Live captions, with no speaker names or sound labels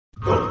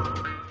What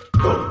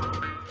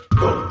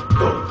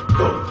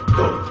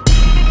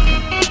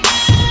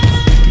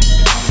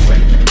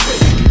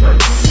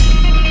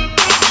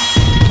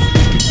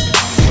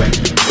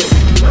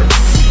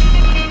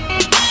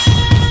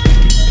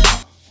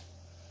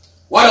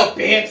up,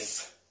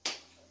 babes?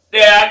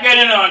 Yeah,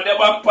 again, they're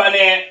back on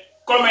the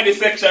comedy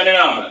section,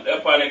 they're on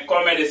the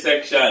comedy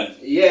section.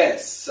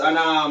 Yes,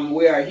 and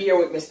we are here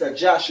with Mr.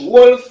 Josh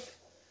Wolf.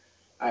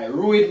 I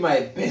ruined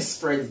my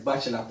best friend's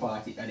bachelor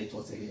party and it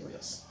was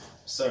hilarious.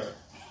 Sir.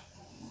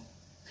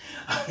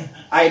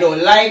 I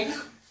don't like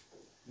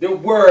the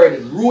word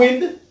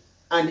ruined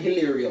and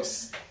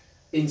hilarious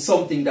in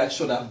something that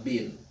should have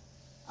been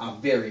a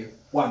very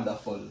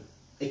wonderful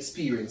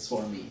experience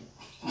for me.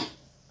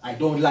 I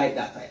don't like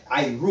that.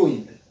 I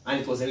ruined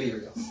and it was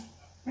hilarious.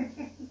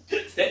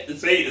 Say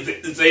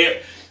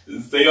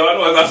you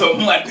know that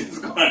something like this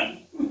going on.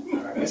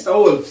 Alright, Mr.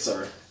 Wolf,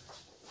 sir.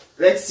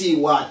 Let's see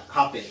what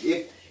happened.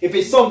 If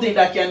it's something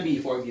that can be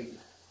forgiven.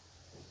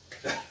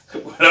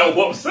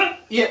 What, sir?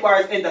 8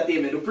 bars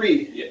entertainment,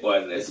 Dupree. Yeah,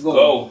 boys, let's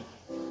go.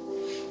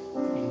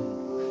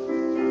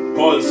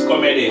 Pulse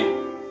comedy.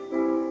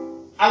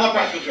 I love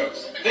practical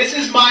jokes. This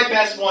is my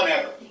best one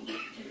ever.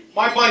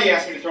 My buddy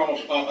asked me to throw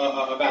him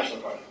a bachelor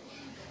party.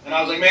 And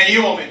I was like, man,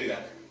 you want me to do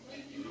that?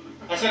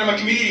 I said, I'm a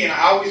comedian.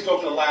 I always go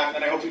for the laugh,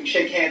 and I hope we can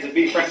shake hands and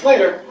be friends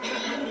later.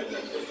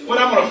 But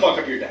I'm going to fuck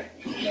up your day.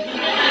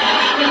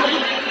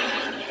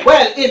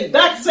 Well, in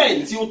that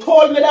sense, you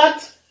told me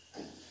that,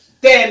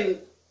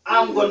 then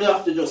I'm going to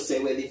have to just say,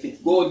 well, if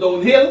it goes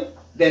downhill,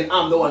 then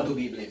I'm the one to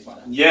be blamed for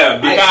that. Yeah,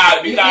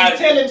 because you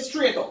tell him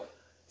straight up.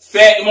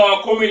 Say him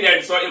a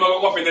comedian, so he's going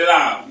to go for the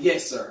laugh.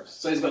 Yes, sir.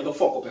 So he's going to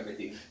fuck up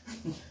everything.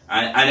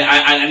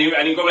 And he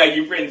come like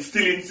your friend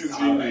still insists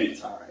with me.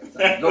 Alright.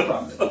 No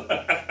problem.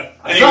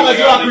 As long as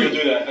you agree to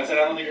do that. I said,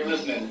 I don't think you're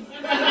listening.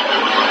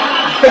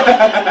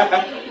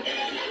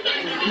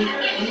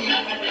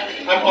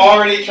 I'm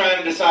already trying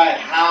to decide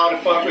how to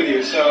fuck with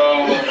you,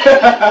 so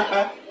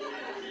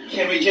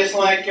can we just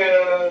like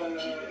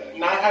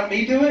not have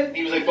me do it? And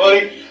he was like,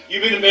 buddy,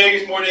 you've been to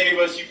Vegas more than any of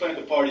us, you planned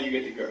the party, you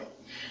get the girl.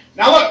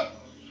 Now look,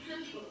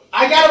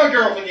 I got him a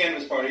girl for the end of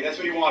this party, that's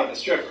what he wanted, a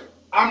stripper.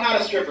 I'm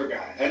not a stripper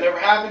guy. I've never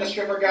have been a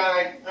stripper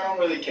guy, I don't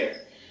really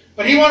care.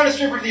 But he wanted a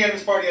stripper at the end of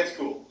this party, that's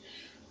cool.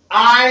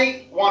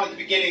 I wanted the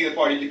beginning of the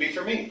party to be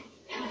for me.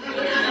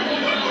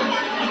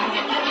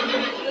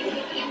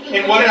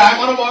 And what did I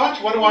want to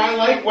watch? What do I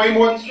like way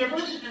more than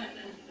strippers?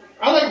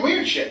 I like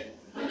weird shit.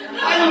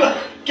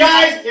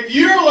 Guys, if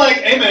you're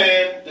like, hey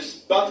man,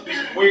 there's about to be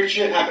some weird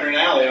shit happening in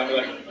an alley, I'll be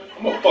like,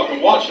 I'm gonna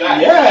fucking watch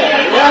that. Yeah.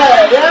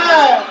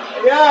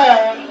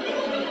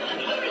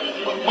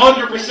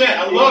 100%,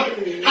 I love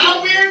it.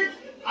 How weird?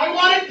 I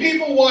wanted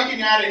people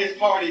walking out of his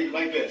party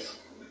like this.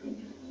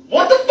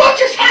 What the fuck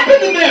just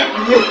happened to them?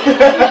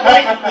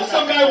 Like,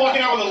 some guy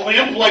walking out with a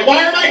limp, like,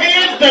 why are my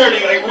hands dirty?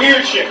 Like,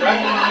 weird shit, right?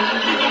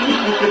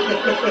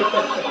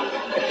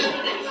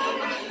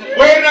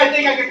 Where did I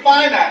think I could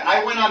find that?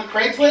 I went on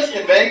Craigslist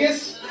in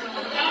Vegas.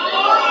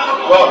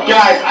 Well,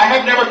 guys, I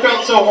have never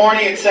felt so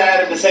horny and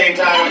sad at the same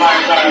time in my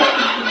entire life.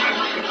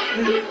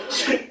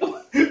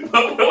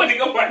 When you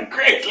go on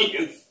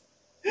Craigslist,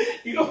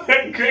 you go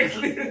on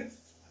Craigslist.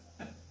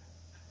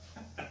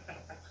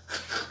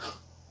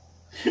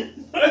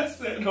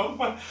 No,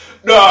 but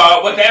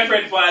that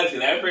friend fancy,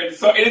 that friend.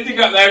 So anything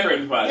up that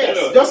friend fancy. Yes,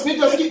 you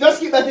know? just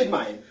keep that in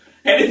mind.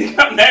 Anything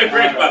up that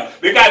friend fancy.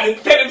 Because they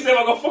tell himself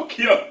I'm gonna fuck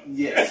you up.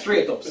 Yeah,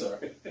 straight up, sir.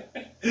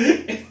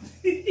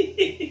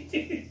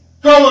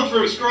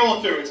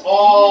 Scrolling through. It's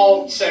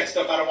all sex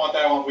stuff. I don't want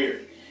that. I want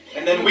weird.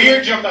 And then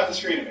weird jumped off the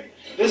screen to me.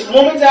 This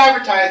woman's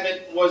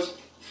advertisement was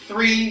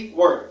 3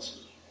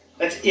 words.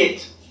 That's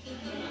it.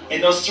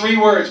 And those 3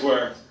 words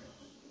were,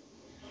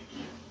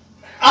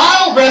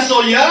 I'll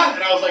wrestle ya!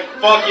 And I was like,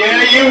 fuck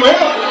yeah, you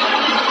will!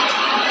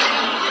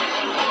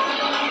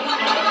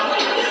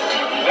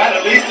 That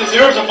at least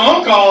deserves a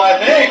phone call, I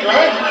think,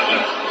 right?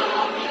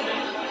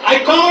 I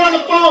call her on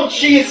the phone.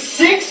 She is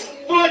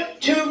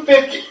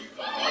 6'250".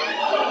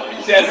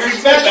 Her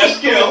special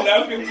skill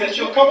is that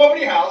she'll come over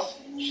to your house,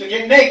 she'll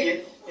get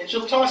naked, and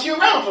she'll toss you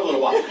around for a little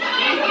while.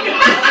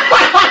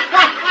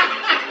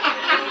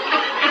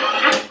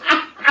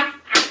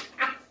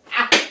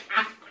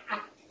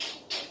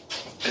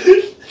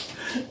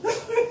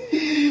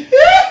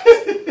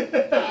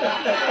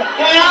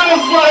 And I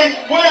was like,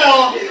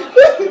 well,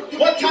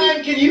 what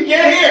time can you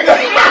get here?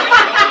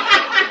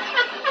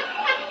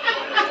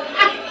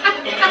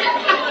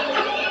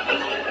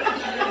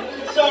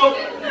 So,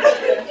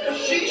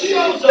 she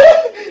shows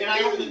up, and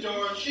I open the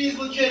door, and she's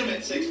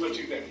legitimate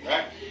 6'250",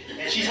 right?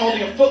 And she's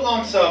holding a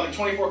foot-long sub and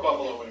 24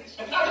 buffalo wings.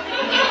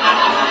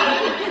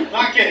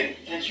 Not kidding.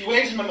 And she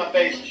waves them in my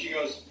face, and she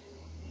goes,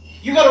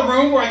 you got a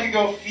room where I could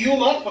go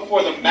fuel up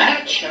before the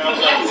match? And I was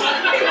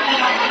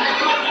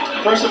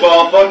like, first of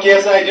all, fuck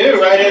yes I do,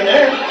 right in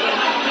there.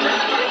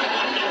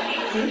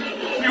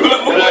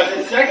 And I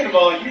said, second of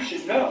all, you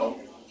should know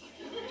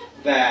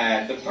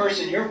that the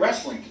person you're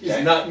wrestling today...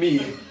 It's not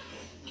me.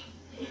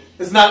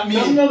 It's not me.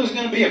 Doesn't know there's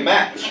going to be a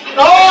match.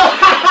 Oh!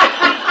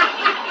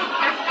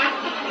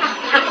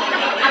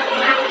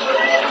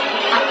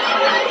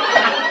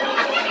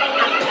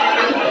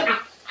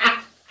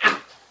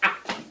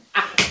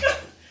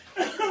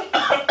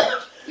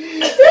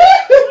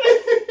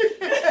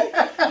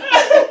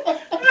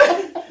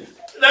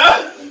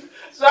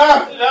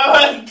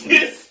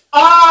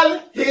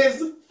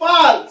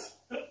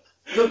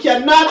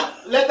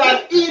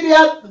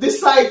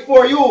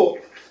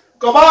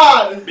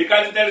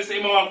 somebody tell you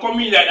say, "Man,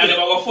 comedian," and they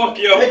go fuck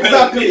you up.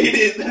 Exactly.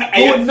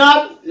 Do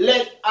not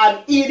let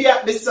an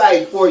idiot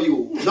decide for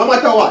you, no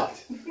matter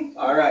what.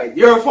 All right,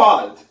 your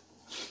fault.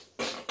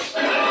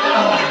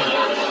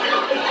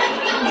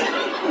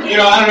 You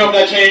know, I don't know if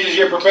that changes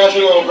your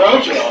professional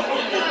approach at all.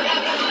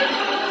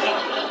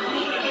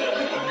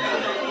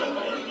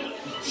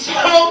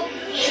 So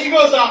she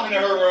goes off into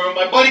her room.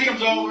 My buddy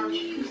comes over,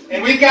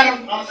 and we've got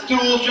him on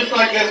stools just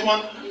like this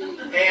one.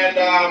 And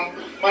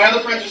my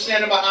other friends are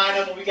standing behind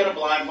him, and we get him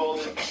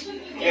blindfolded.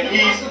 And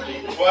he's,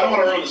 well, I don't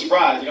want to ruin the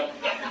surprise, you know.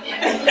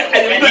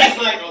 And he's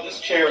like, "Oh, this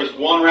chair is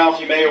one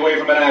Ralphie May away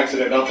from an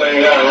accident. I'll tell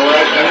you that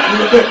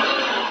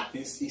right now."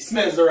 He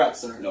smells the rat,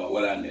 sir. No,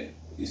 well on there.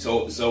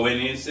 So when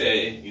he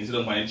say you sit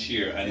up on a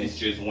chair and his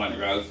chair is one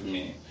Ralphie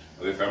May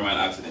away from an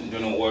accident, you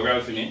know what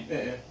Ralphie May?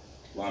 Yeah.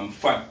 One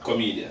fat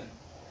comedian.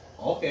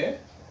 Okay.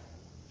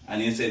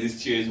 And he said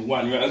this chair is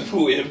one Ralphie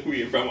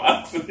away from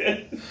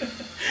accident.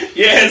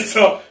 Yeah,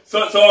 so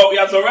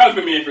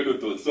Ralphie May if you do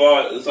too.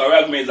 So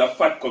Ralphie May is a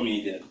fat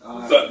comedian.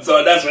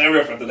 So that's when I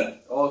refer to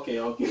that. Okay.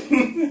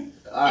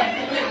 Alright.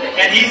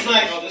 And he's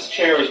like, "Oh, this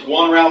chair is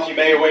one Ralphie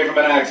May away from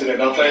an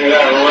accident. I'll tell you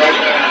that right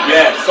now."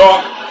 Yeah,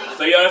 so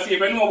you see, if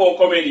you know about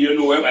comedy, you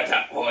know what I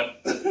talk about.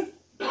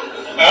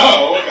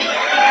 Oh.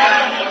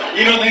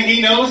 You don't think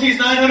he knows he's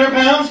 900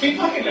 pounds? He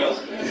fucking knows.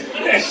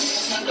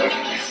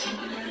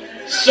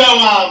 So,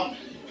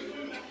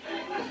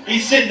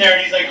 he's sitting there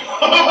and he's like,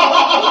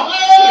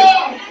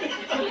 "I'm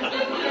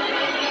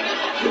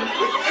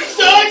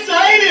so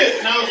excited!"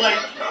 And I was like,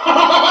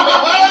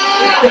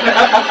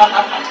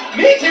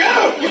 "Me too!"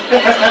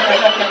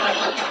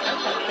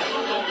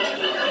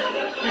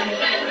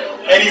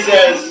 And he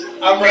says,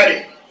 "I'm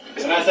ready."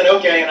 And I said,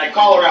 "Okay," and I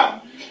call her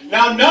out.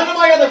 Now, none of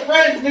my other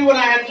friends knew what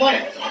I had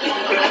planned.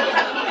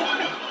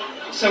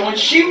 So when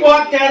she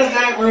walked out of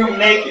that room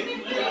naked,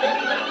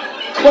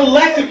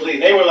 collectively,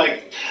 they were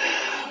like,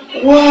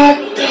 "What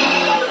the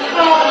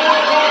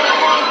fuck?"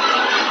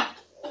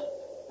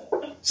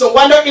 So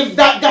wonder if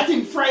that got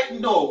him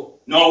frightened, no.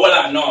 No,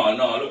 well, no,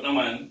 look, no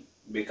man,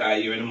 because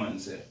you hear the man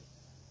say,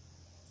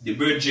 the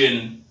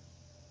virgin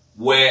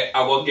where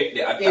I will get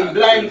the attack in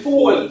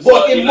blindfold, so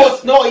but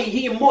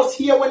he must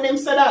hear when them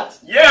say that.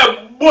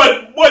 Yeah,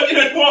 but you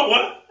know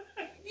what?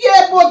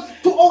 Yeah, but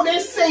to how they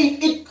say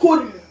it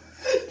could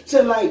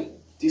say like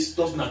this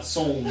does not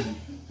sound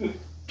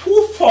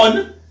too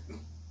fun.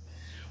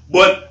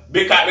 But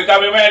because we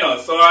know,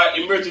 so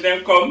in virgin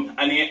them come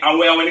and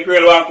when the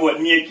girl walk out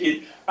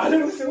naked, I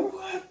don't say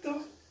what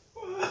the.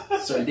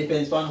 So it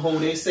depends on how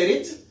they said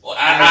it.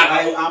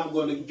 I'm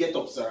going to get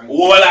up, sir.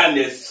 Hold on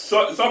this.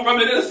 So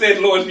probably they'll say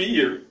it low as me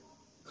here.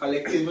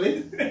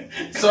 Collectively?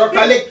 Sir,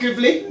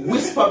 collectively,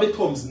 whisper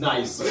becomes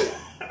nice, sir.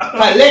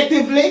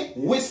 Collectively,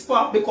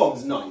 whisper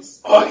becomes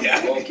nice.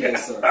 Okay,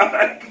 sir.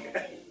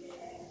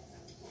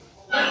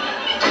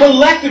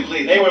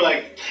 Collectively, they were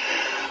like,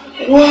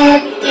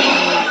 "What the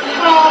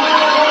fuck?"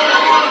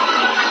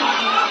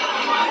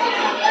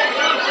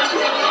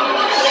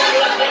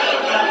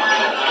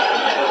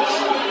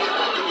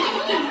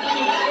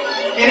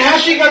 And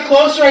as she got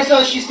closer, I saw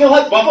that she still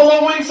had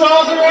buffalo wing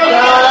sauce around.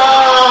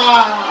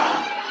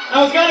 I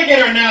was gonna get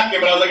her a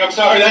napkin, but I was like, "I'm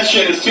sorry, that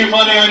shit is too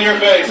funny on your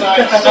face.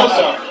 I'm so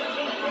sorry."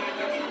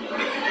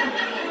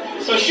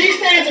 So she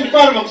stands in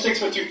front of him,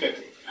 6'2",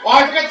 250. Oh,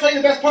 I forgot to tell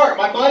you the best part.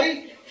 My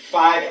buddy,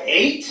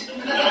 5'8",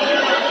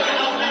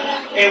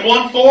 and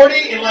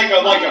 140, and like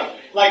a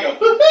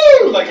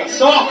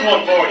soft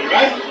 140,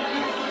 right?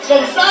 So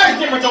the size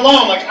difference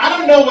alone, like, I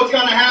don't know what's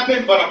gonna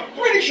happen, but I'm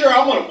pretty sure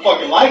I'm gonna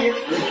fucking like it.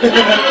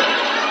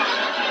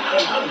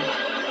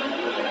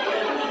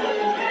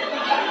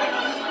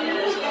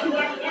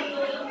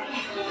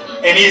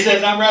 And he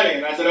says, "I'm ready."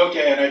 And I said,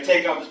 "Okay." And I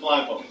take off his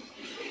blindfold.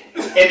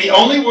 And the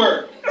only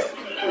word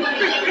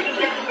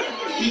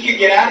he could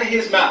get out of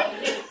his mouth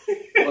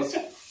was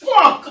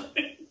fuck.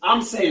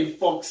 I'm saying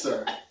fuck,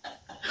 sir.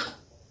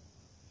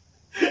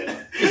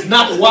 It's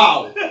not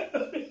wow.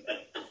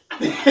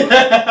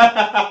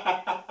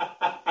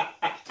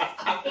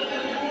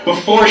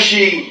 before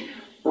she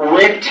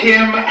ripped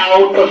him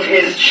out of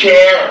his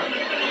chair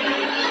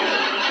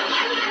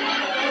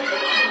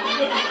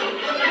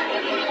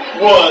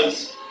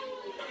was,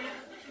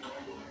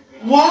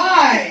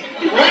 why?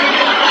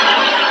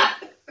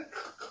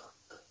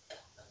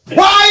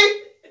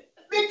 Why?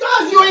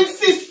 Because you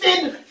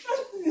insisted.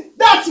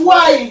 That's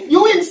why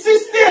you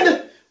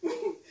insisted.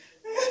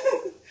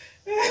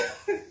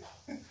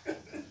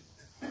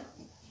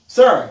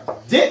 Sir,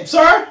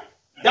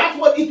 that's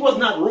what it was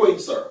not ruined,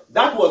 sir.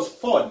 That was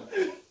fun.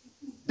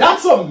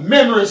 That's a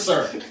memory,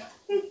 sir,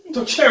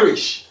 to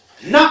cherish.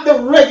 Not the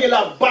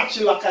regular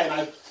bachelor kind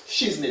of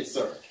shiznit,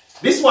 sir.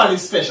 This one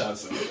is special,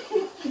 sir.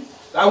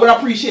 I would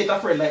appreciate a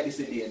friend like this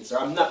in the end, sir.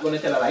 I'm not going to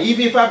tell a lie.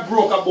 Even if I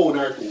broke a bone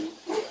or two.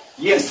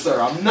 Yes, sir.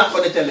 I'm not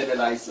going to tell any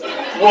lie, sir.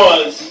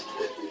 Was,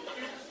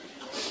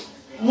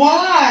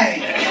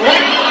 why?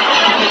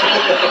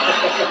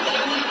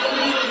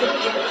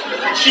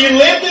 She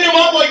lifted him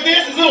up like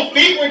this. His little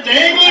feet were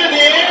dangling in the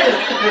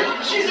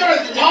air. She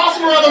started to toss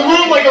him around the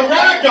room like a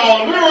rag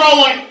doll. And we were all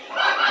like,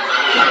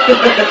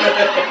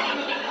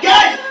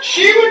 Guys,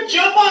 she would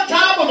jump on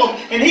top of him,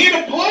 and he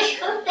had to push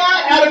her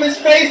fat out of his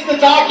face to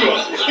talk to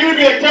us. He would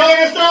be like, telling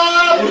us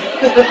stuff.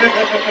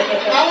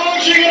 How long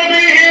is she going to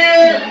be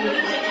here?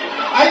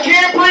 I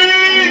can't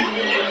breathe.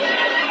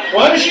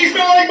 Why does she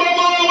smell like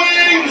buffalo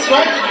wings?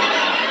 Right?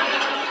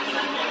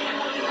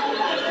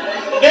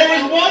 There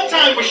was one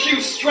time where she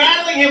was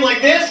straddling him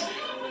like this,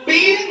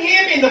 beating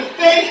him in the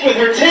face with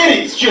her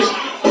titties. Just...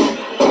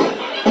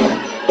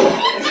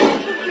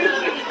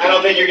 I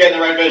don't think you're getting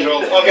the right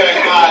visual. Okay,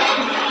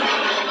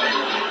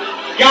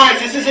 guys,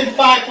 this isn't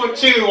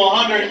 5'2",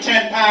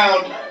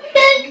 110-pound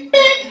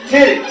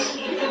titties.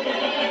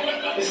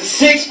 This is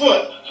 6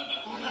 foot,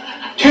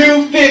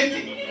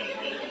 250.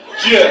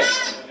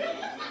 Just.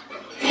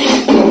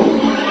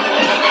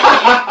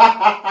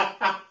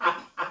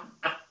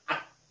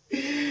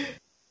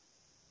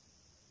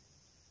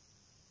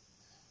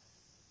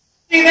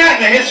 Seen that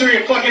in the history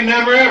of fucking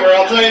never ever,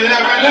 I'll tell you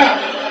that right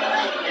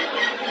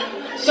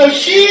now. So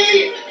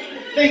she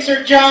thinks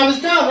her job is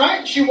done,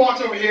 right? She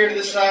walks over here to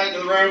this side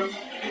of the room.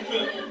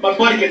 My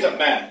buddy gets up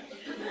mad.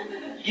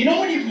 You know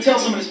when you can tell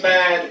someone is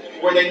mad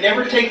where they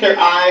never take their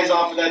eyes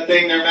off of that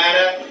thing they're mad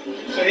at?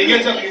 So he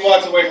gets up and he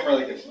walks away from her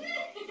like this.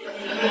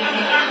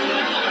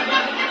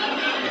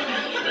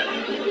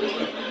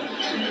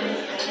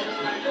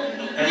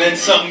 And then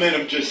something in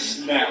him just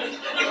snapped.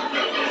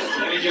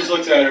 And he just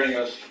looks at her and he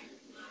goes,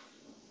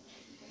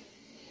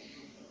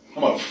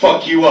 I'm gonna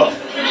fuck you up.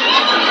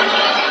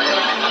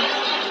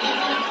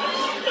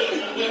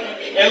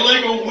 And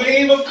like a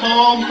wave of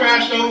calm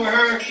crashed over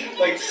her,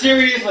 like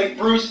serious, like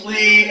Bruce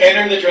Lee,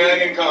 Enter the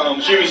Dragon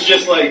calm. She was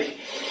just like...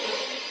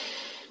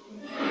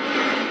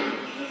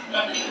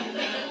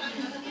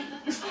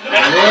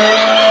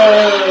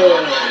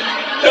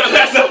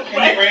 That's so and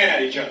they ran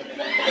at each other.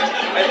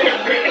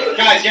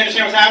 Guys, you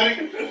understand what's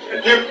happening?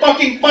 They're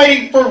fucking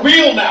fighting for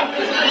real now.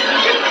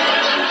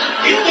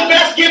 It's the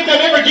best gift I've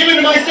ever given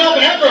to myself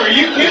and ever. Are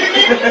you kidding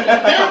me?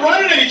 They're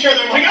running at each other.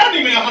 I'm like, I don't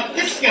even know how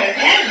this is going to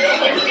end. Oh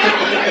my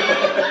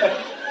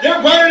God.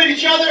 They're running at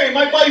each other, and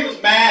my buddy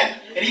was mad.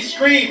 And he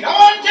screamed, I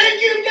want to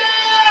take you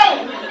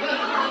down!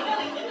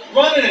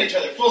 Running at each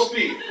other, full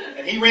speed.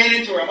 And he ran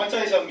into her. I'm going to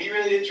tell you something. He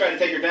really didn't try to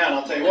take her down.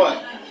 I'll tell you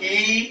what.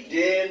 He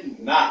did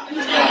not.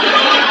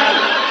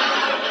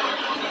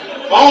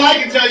 All I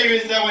can tell you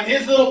is that when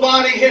his little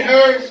body hit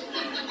hers,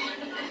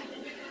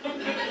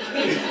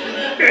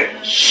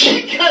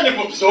 she kind of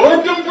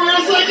absorbed him for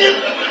a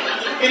second,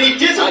 and he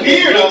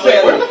disappeared. I was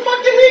like, where the fuck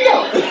did he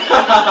go?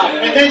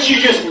 And then she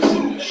just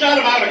shot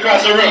him out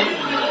across the room.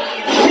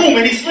 Boom,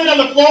 and he slid on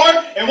the floor,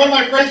 and one of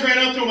my friends ran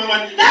up to him and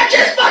went, that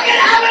just fucking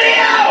happened to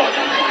you!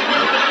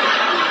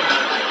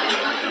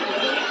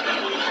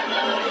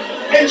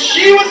 And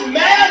she was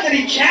mad that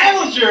he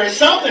challenged her or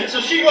something, so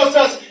she goes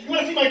to us, you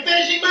want to see my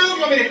finishing move?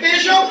 You want me to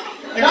finish him?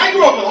 And I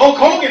grew up with Hulk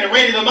Hogan and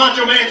Randy the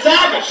Macho Man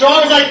Savage, so I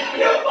was like,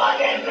 you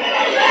fucking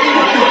finish it!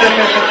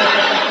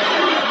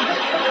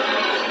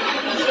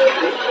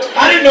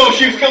 I didn't know if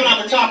she was coming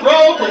off the top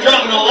rope or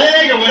dropping a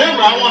leg or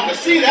whatever. I wanted to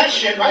see that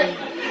shit, right?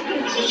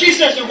 So she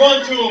starts to run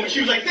to him, and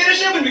she was like,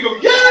 finish him? And we go,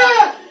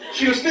 yeah!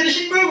 She goes,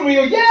 finishing move? And we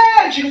go,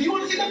 yeah! And she goes, you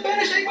want to see the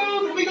finishing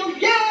move? And we go,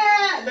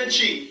 yeah! And then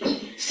she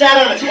sat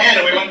on his head,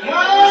 and we went, no!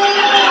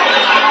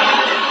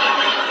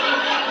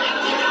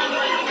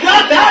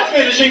 Not that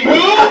finishing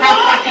move!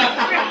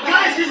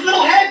 Guys, his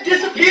little head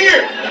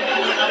disappeared.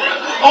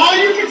 All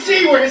you could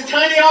see were his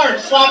tiny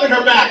arms slapping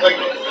her back. Like,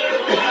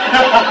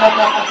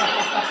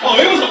 oh,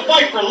 it was a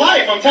fight for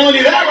life. I'm telling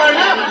you that right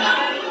now.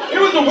 It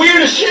was the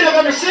weirdest shit I've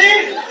ever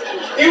seen.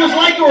 It was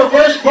like a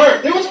reverse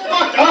birth. It was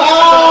fucked up.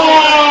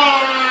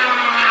 Oh!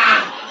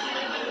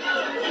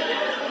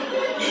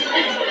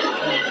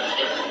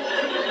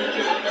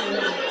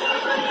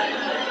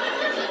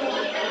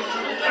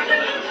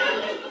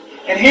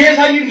 And here's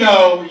how you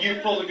know you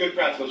pulled a good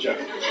practical joke.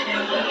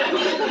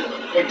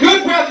 A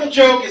good practical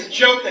joke is a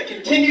joke that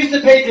continues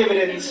to pay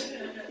dividends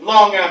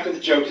long after the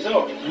joke is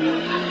over.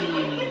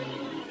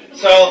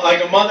 So,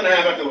 like a month and a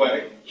half after the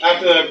wedding,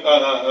 after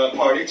the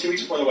party, 2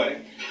 weeks before the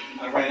wedding,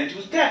 I ran into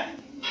his dad.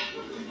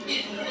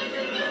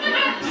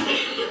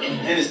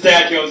 And his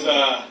dad goes,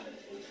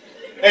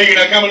 hey, you're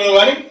not coming to the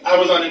wedding? I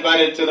was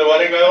uninvited to the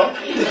wedding, by the way.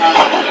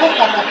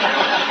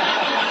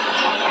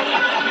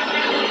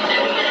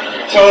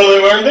 Totally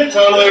worth it,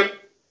 totally.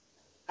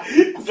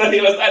 So he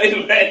was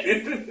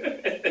uninvited.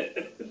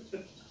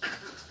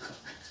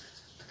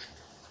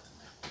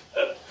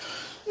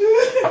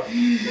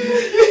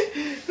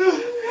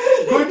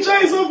 Good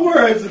choice of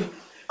words.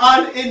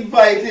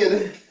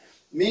 Uninvited.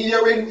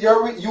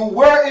 You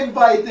were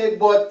invited,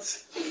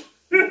 but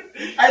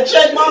I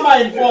checked my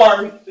mind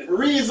for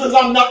reasons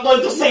I'm not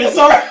going to say,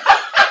 sir.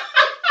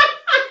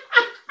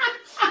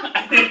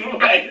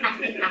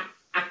 Uninvited.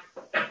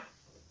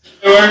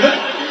 Worth it?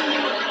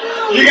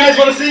 You guys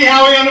want to see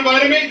how he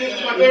uninvited me? This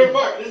is my favorite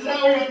part. This is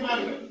how he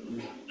uninvited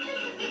me.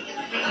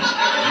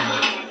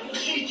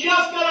 She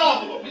just got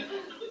off of him.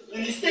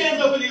 And he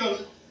stands up and he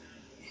goes,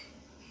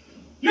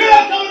 you're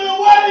not coming to the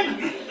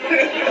wedding!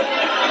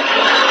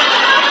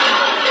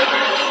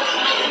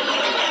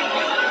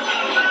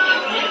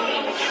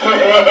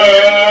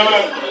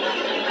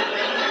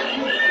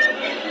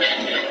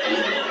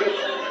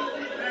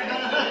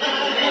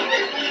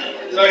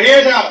 So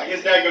here's how.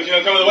 His dad goes, you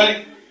know, come to the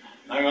wedding?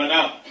 I go,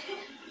 no.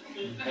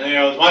 And then he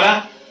goes, why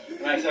not?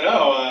 And I said,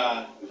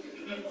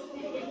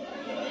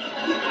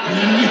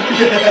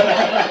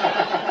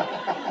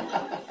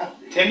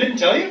 Tim didn't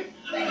tell you?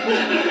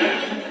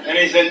 And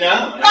he said,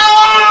 no.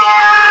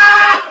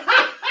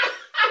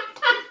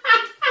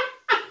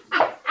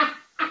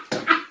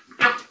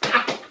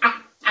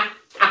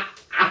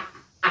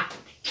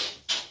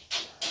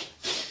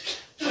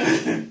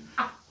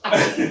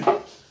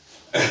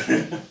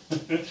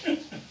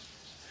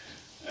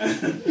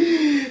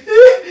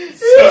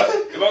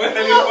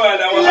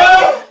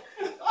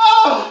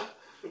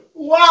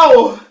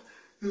 Wow!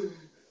 Well,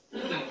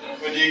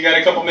 do you got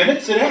a couple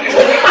minutes? Sit down.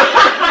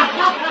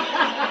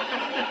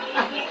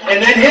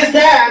 And then his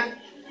dad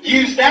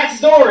used that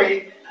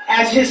story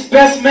as his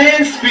best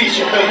man speech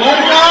of the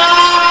wedding.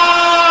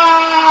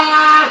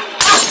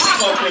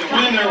 Fucking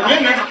winner,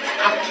 winner.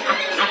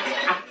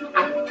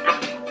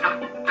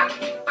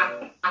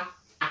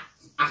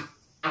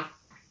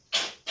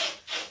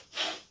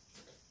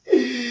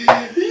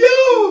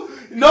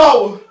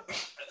 No!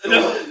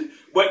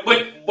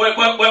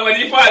 But when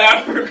you find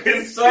out for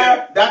Chris,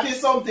 Sir, that is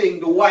something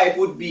the wife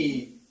would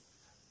be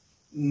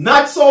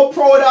not so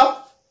proud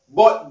of,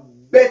 but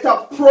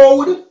better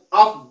proud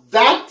of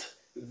that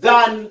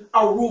than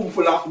a room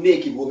full of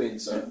naked women,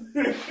 sir.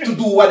 To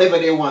do whatever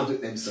they want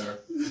with them, sir.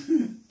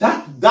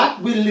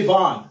 That will live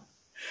on.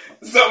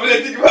 So when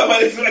I think about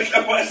this,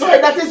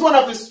 Sir, that is one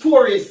of the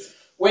stories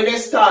when they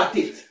start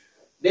it.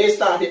 They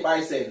start it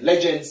by saying,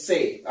 legends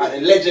say, and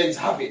the legends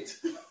have it.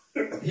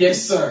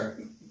 Yes, sir.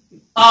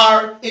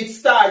 Or it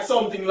starts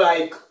something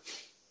like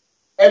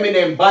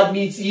Eminem Bad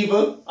Meets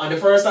Evil on the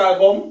first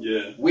album.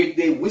 Yeah. With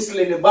the whistle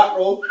in the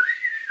background.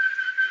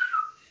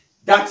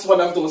 That's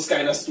one of those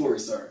kind of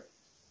stories, sir.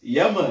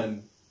 Yeah,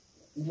 man.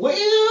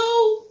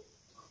 Well,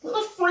 with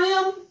a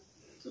friend,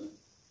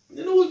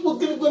 you know, we're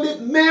going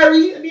to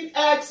marry, and he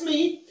asked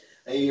me,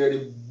 and you hear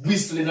the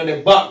whistling in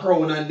the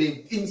background and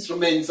the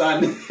instruments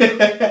and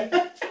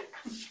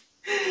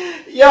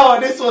yo,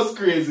 this was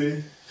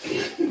crazy.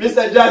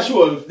 Mr. Josh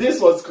Wolf, this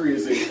was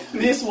crazy.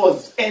 This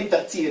was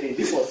entertaining.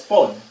 This was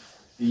fun.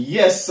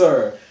 Yes,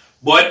 sir.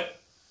 But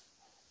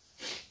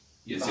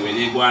you see when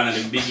they go on at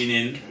the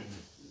beginning,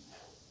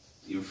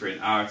 your friend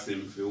asked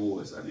him if he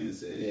was, and he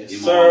said, yes,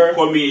 he's sir. a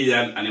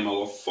comedian and he's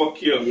going to fuck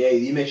you. Yeah,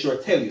 he make sure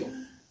to tell you.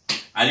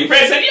 And your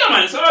friend said, yeah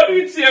man, so how do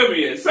you tell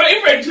me? So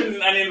your friend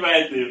shouldn't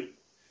invite him.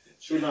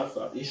 Should not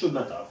have. He should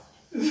not have.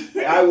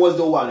 I was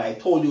the one. I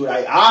told you.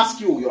 I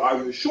asked you, are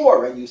you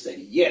sure? And you said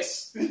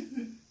yes.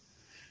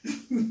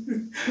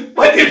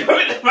 But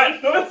the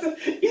man knows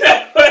you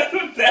don't want to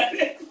that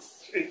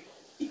extreme.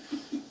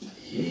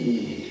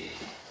 Yeah.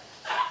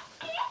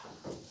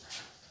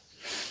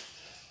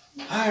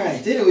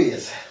 Alright,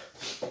 anyways.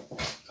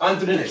 On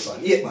to the next one.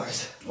 8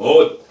 bars.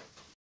 Oh.